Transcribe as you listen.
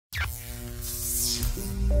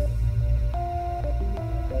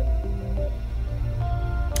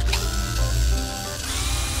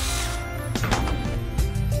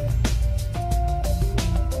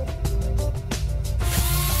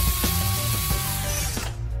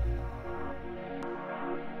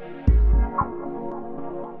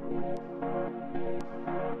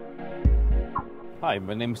Hi,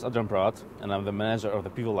 my name is Adrian Prat and I'm the manager of the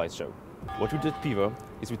P.I.W.O Light Show. What we did at P.I.W.O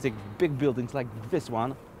is we take big buildings like this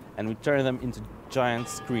one and we turn them into giant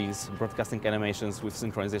screens, broadcasting animations with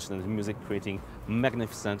synchronization and music, creating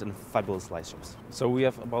magnificent and fabulous light shows. So we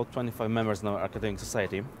have about 25 members in our academic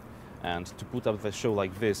society, and to put up the show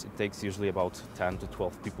like this, it takes usually about 10 to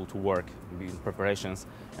 12 people to work in preparations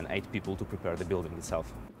and 8 people to prepare the building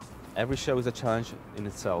itself. Every show is a challenge in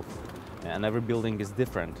itself, and every building is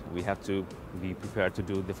different. We have to be prepared to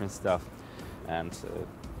do different stuff, and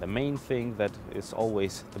the main thing that is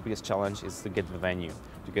always the biggest challenge is to get the venue,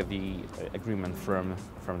 to get the agreement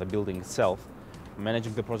from the building itself.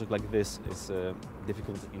 Managing the project like this is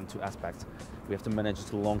difficult in two aspects. We have to manage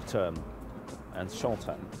it long term and short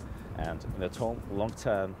term. And in the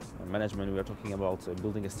long-term management, we are talking about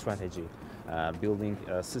building a strategy, building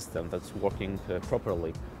a system that's working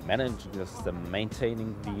properly, managing the system,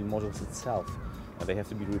 maintaining the modules itself. They have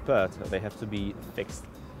to be repaired, they have to be fixed.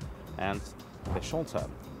 And in the short term,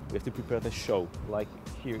 we have to prepare the show, like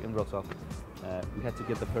here in Wrocław. We had to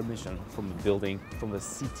get the permission from the building, from the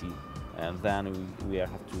city, and then we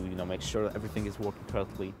have to make sure that everything is working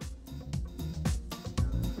correctly.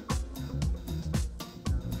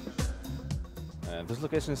 This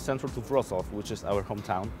location is central to Wrocław, which is our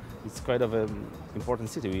hometown. It's quite of an important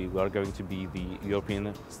city. We are going to be the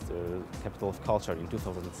European capital of culture in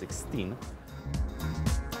 2016.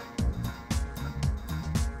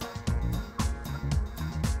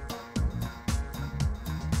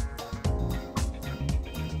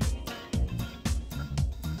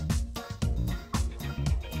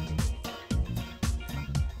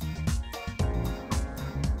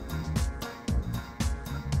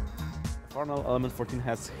 Formal Element 14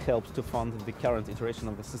 has helped to fund the current iteration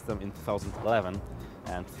of the system in 2011,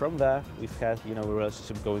 and from there we've had a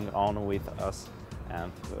relationship going on with us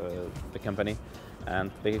and the company, and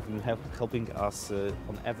they've been helping us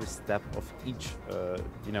on every step of each,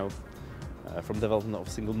 from development of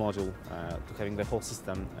single module to having the whole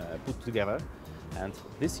system put together. And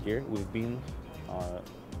this year we've been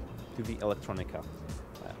to the Electronica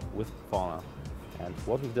with Fauna. And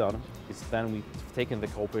what we've done is then we've taken the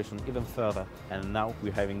cooperation even further, and now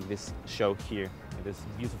we're having this show here in this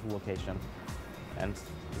beautiful location, and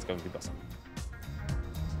it's going to be awesome.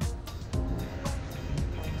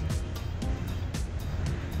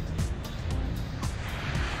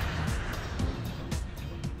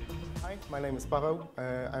 Hi, my name is Paweł.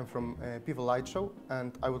 I'm from P.I.W.O Light Show,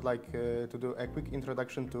 and I would like to do a quick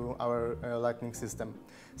introduction to our lighting system.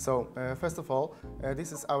 So, first of all,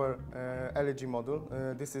 this is our LED module.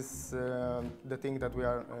 This is the thing that we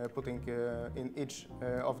are putting in each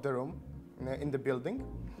of the room in the building.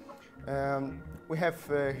 We have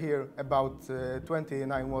here about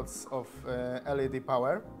 29 watts of LED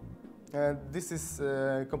power. This is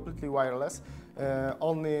completely wireless.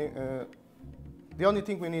 The only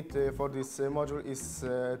thing we need for this module is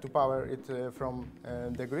to power it from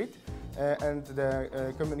the grid, and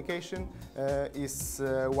the communication is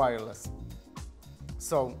wireless.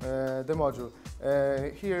 So, the module.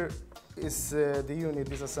 Here is the unit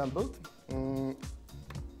disassembled.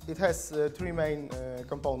 It has 3 main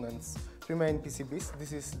components, 3 main PCBs.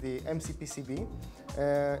 This is the MCPCB.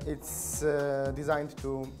 It's designed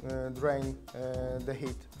to drain the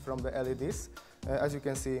heat from the LEDs. As you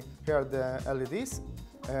can see, here are the LEDs,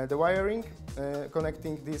 the wiring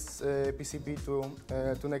connecting this PCB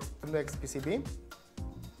to next PCB,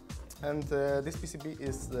 and this PCB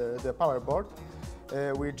is the power board,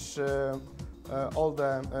 which all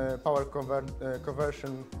the power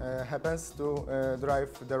conversion happens to drive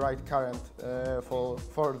the right current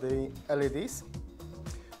for the LEDs.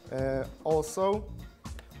 Also,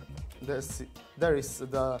 there is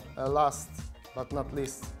the last but not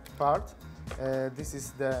least part. This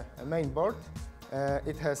is the main board.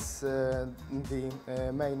 It has the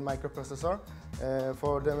main microprocessor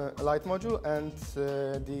for the light module and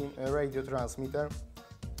the radio transmitter,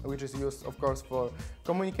 which is used, of course, for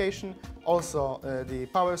communication. Also the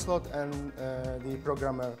power slot and the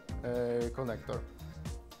programmer connector.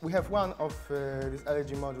 We have one of these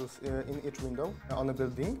LED modules in each window on a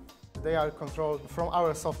building. They are controlled from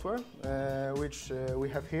our software, which we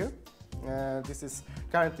have here. This is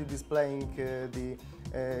currently displaying the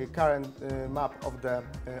current map of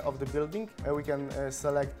the building. We can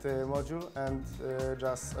select a module and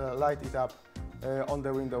just light it up on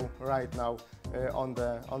the window right now on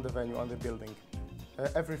the venue, on the building.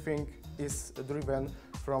 Everything is driven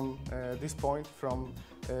from this point, from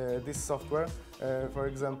this software. For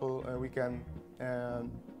example, we can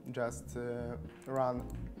just run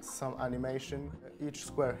some animation. Each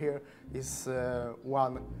square here is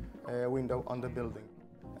one window on the building.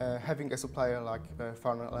 Having a supplier like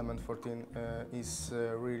Farmer Element 14 is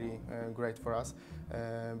really great for us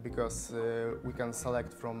because we can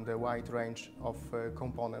select from the wide range of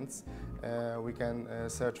components. We can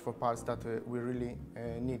search for parts that we really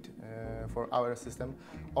need for our system.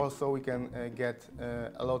 Also, we can get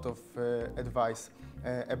a lot of advice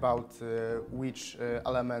about which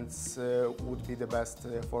elements would be the best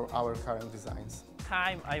for our current designs.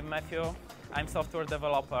 Hi, I'm Matthew. I'm software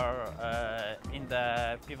developer in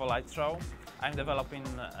the P.I.W.O Light Show. I'm developing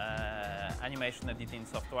animation editing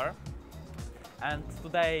software. And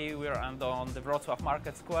today we're on the Wrocław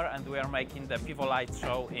Market Square and we are making the P.I.W.O Light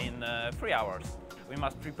Show in 3 hours. We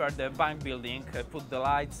must prepare the bank building, put the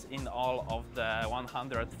lights in all of the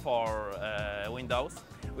 104 windows.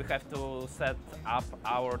 We have to set up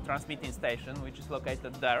our transmitting station, which is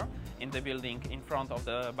located there in the building in front of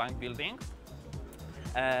the bank building.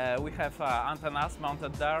 We have antennas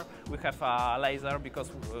mounted there. We have a laser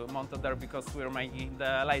mounted there because we're making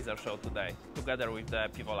the laser show today, together with the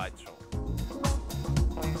P.I.W.O Light Show.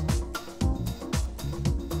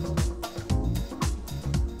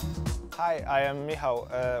 Hi, I am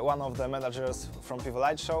Michał, one of the managers from P.I.W.O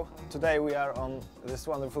Light Show. Today we are on this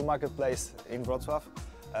wonderful marketplace in Wrocław.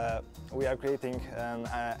 We are creating an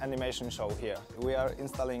animation show here. We are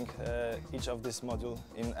installing each of this module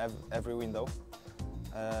in every window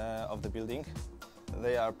of the building.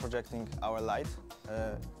 They are projecting our light.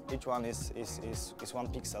 Each one is 1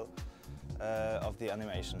 pixel of the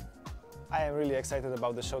animation. I am really excited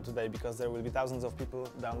about the show today because there will be thousands of people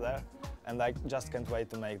down there and I just can't wait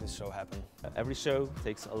to make this show happen. Every show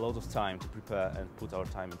takes a lot of time to prepare and put our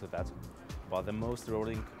time into that. But the most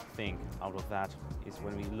rewarding thing out of that is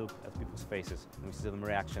when we look at people's faces and we see them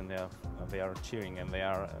reaction. They are cheering and they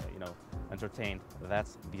are, entertained.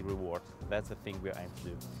 That's the reward. That's the thing we are aiming to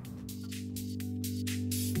do.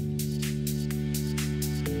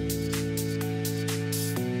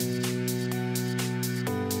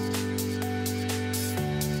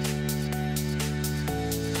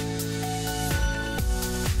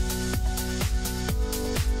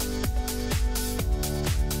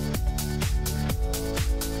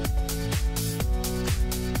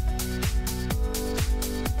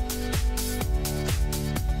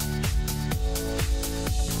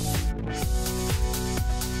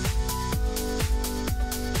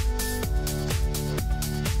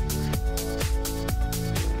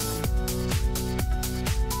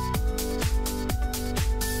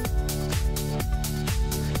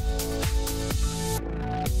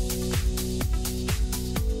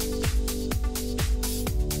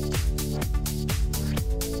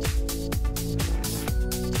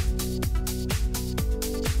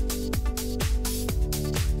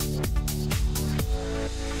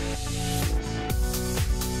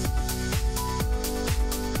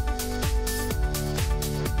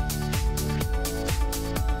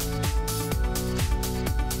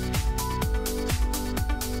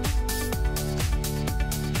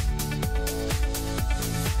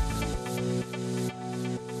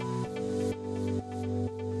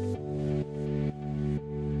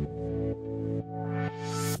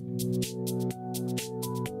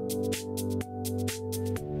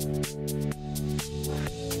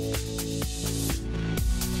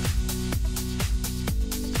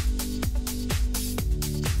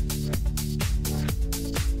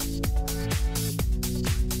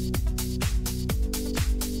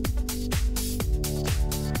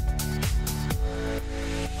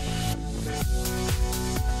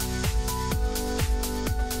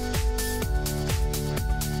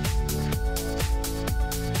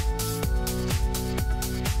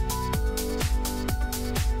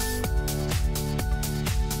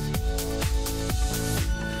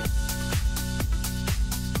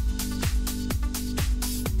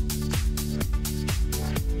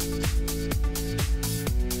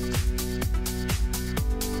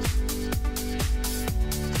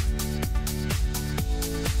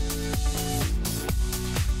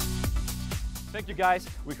 Thank you guys,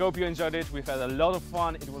 we hope you enjoyed it. We've had a lot of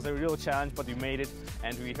fun. It was a real challenge, but we made it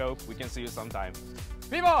and we hope we can see you sometime.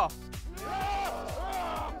 P.I.W.O!